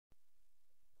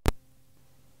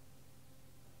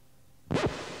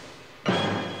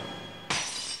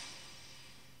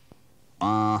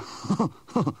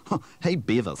Hey,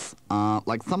 Beavis.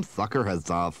 Like some sucker has,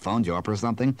 phoned you up or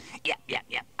something? Yep.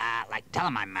 Like, tell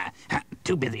him I'm,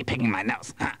 too busy picking my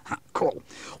nose. Cool.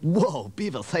 Whoa,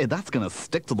 Beavis, hey, that's gonna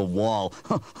stick to the wall.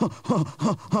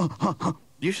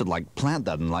 You should, like, plant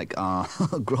that and, like,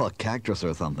 grow a cactus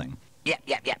or something. Yep.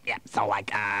 So,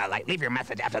 like, leave your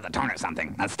message after the tone or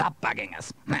something. Stop bugging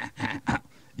us.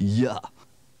 Yeah.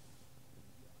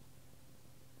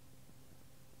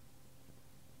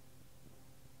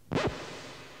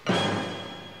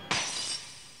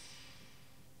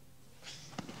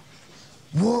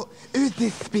 What? Who's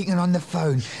this speaking on the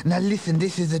phone? Now listen,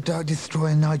 this is the Dark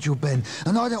Destroyer Nigel Benn,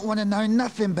 and I don't want to know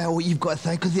nothing about what you've got to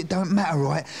say, because it don't matter,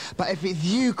 right? But if it's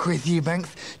you, Chris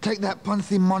Eubanks, take that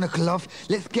Ponzi monocle off,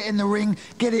 let's get in the ring,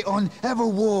 get it on, have a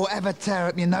war, have a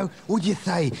tear-up, you know? What'd you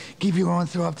say? Give your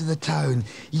answer after the tone.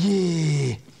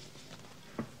 Yeah.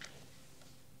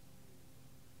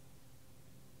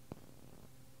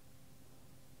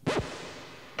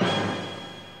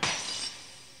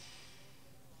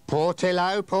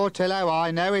 Portillo,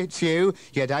 I know it's you.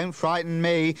 You don't frighten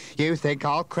me. You think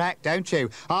I'll crack, don't you?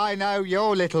 I know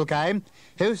your little game.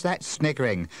 Who's that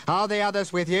sniggering? Are the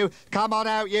others with you? Come on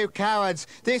out, you cowards.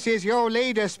 This is your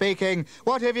leader speaking.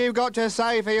 What have you got to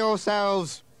say for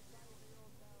yourselves?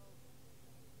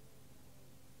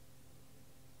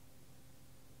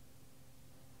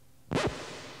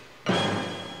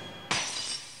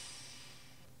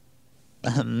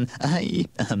 Hey,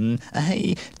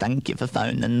 thank you for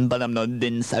phoning, but I'm not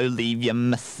in, so leave your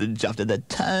message after the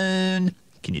tone.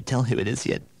 Can you tell who it is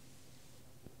yet?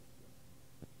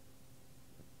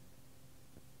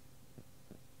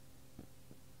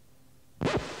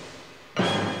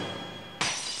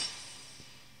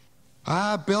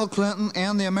 I, Bill Clinton,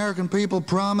 and the American people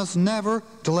promise never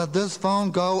to let this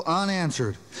phone go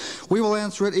unanswered. We will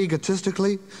answer it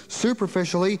egotistically,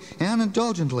 superficially, and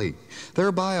indulgently,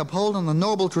 thereby upholding the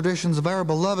noble traditions of our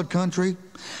beloved country.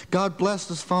 God bless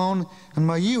this phone, and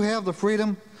may you have the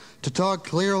freedom to talk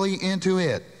clearly into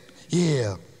it.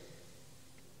 Yeah.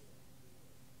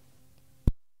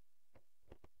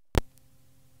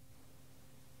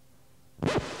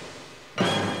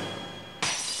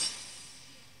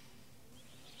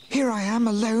 Here I am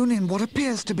alone in what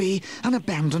appears to be an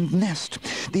abandoned nest.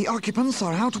 The occupants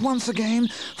are out once again,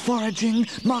 foraging,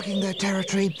 marking their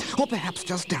territory, or perhaps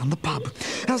just down the pub.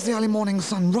 As the early morning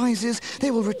sun rises,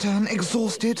 they will return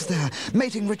exhausted, their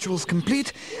mating rituals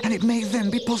complete, and it may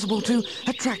then be possible to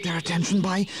attract their attention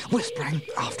by whispering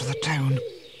after the tone.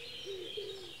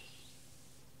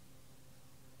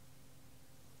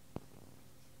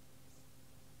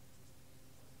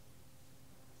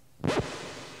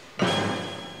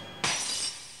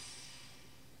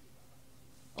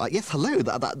 Yes, hello.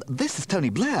 This is Tony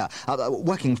Blair,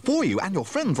 working for you and your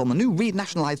friends on the new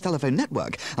re-nationalised telephone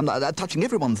network, touching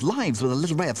everyone's lives with a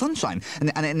little ray of sunshine.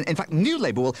 And in fact, new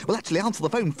Labour will actually answer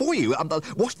the phone for you,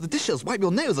 wash the dishes, wipe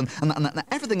your nose, and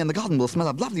everything in the garden will smell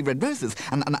of lovely red roses,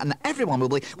 and everyone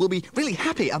will be really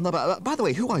happy. And by the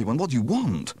way, who are you and what do you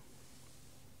want?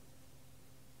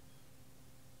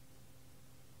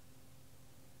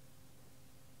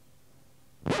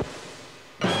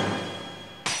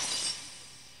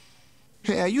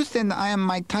 Hey, are you saying that I am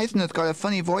Mike Tyson that's got a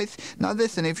funny voice? Now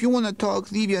listen, if you want to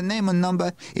talk, leave your name and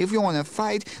number. If you want to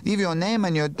fight, leave your name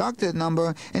and your doctor's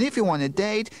number. And if you want to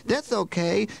date, that's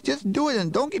okay. Just do it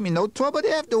and don't give me no trouble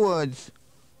afterwards.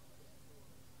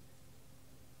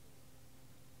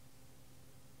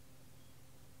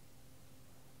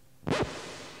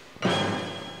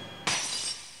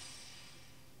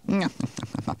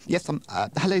 Yes,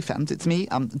 hello fans, it's me,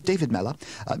 David Mellor,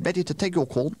 ready to take your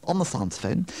call on the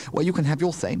Answerphone, where you can have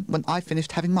your say when I've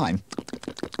finished having mine.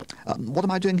 What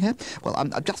am I doing here? Well,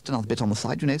 I'm just another bit on the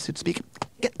side, you know, so to speak.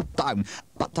 Get down.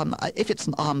 But if it's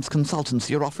an arms consultancy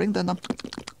you're offering, then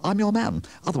I'm your man.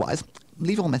 Otherwise,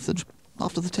 leave your message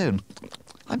after the tone.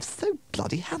 I'm so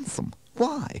bloody handsome.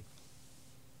 Why?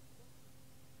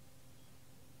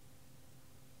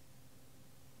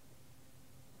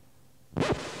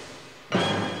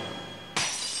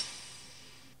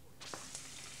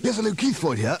 Yes, hello, Keith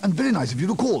Floyd here, and very nice of you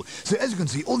to call. So as you can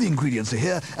see, all the ingredients are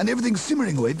here, and everything's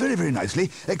simmering away very, very nicely,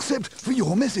 except for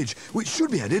your message, which should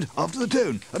be added after the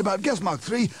tone, at about guess mark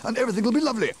 3, and everything will be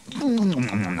lovely.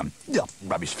 Yeah,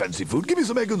 rubbish fancy food. Give me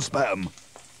some egg and spam.